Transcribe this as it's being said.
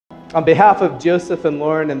On behalf of Joseph and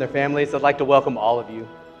Lauren and their families, I'd like to welcome all of you.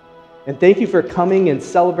 And thank you for coming and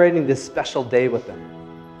celebrating this special day with them.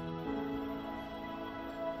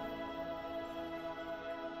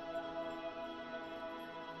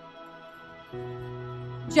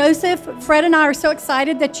 Joseph, Fred and I are so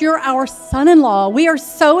excited that you're our son-in-law. We are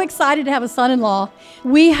so excited to have a son-in-law.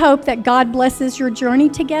 We hope that God blesses your journey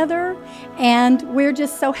together, and we're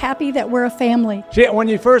just so happy that we're a family. When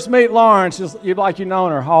you first meet Lauren, you'd like you've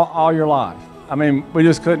known her all your life. I mean, we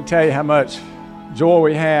just couldn't tell you how much joy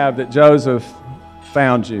we have that Joseph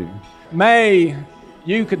found you. May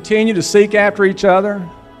you continue to seek after each other,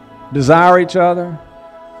 desire each other,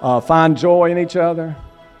 find joy in each other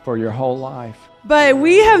for your whole life. But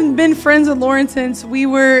we have been friends with Lauren since we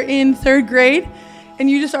were in 3rd grade, and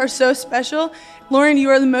you just are so special. Lauren, you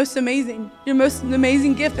are the most amazing. You're the most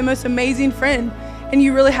amazing gift, the most amazing friend. And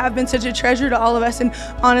you really have been such a treasure to all of us, and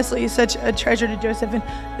honestly, such a treasure to Joseph. And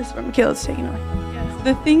this is from Caleb's taking away. Yes.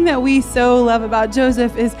 The thing that we so love about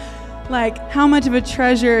Joseph is like how much of a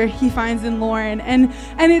treasure he finds in Lauren. And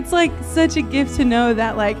it's like such a gift to know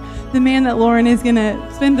that like the man that Lauren is gonna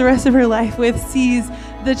spend the rest of her life with sees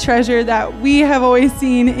the treasure that we have always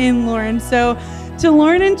seen in Lauren. So to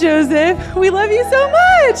Lauren and Joseph, we love you so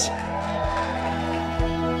much.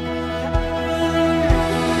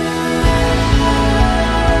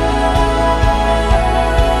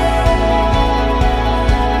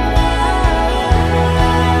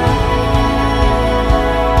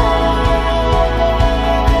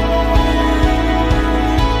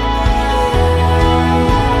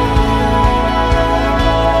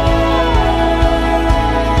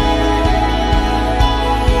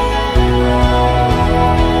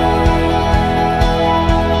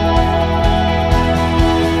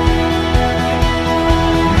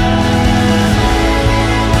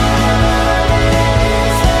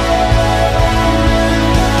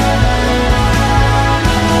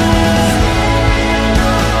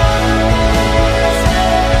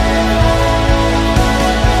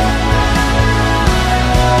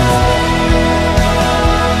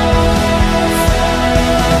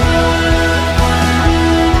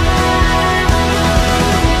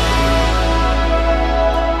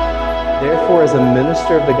 Therefore, as a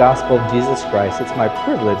minister of the gospel of Jesus Christ, it's my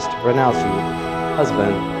privilege to pronounce you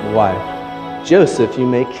husband and wife. Joseph, you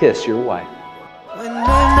may kiss your wife. When the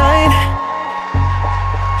night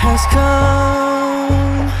has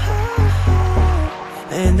come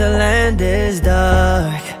and the land is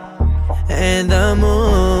dark and the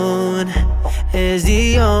moon is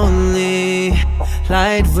the only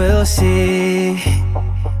light we'll see.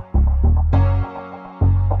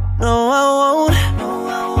 No, I won't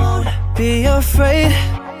be afraid.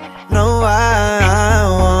 No, I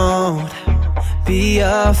won't be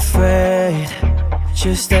afraid.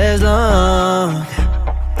 Just as long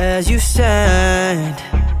as you stand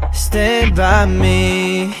by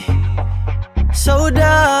me. So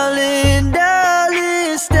darling,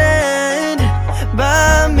 darling, stand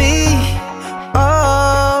by me.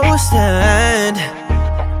 Oh, stand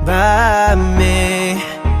by me.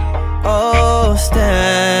 Oh, stand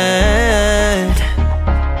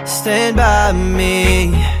by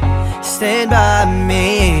me, stand by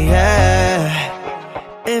me, yeah.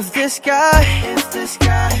 If the sky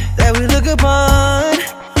that we look upon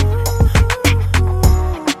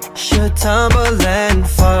should tumble and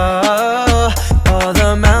fall, or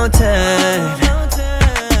the mountain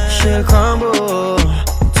should crumble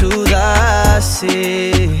to the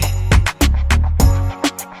sea,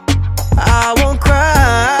 I won't cry.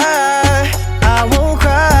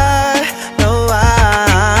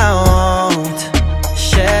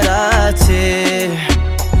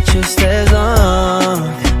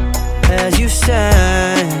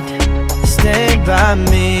 Stand by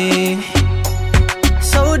me.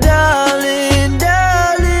 So darling,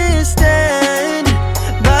 darling, stand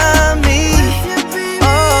by me.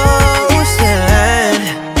 Oh, stand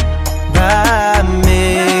by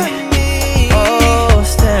me. Oh,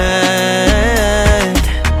 stand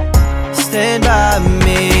by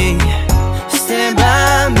me. Stand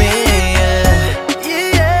by me, yeah.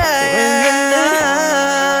 Yeah. When the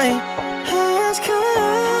night has come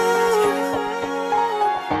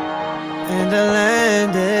and the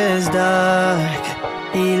land is dark,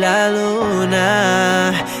 y la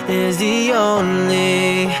luna is the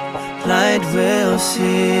only light we'll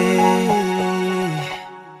see.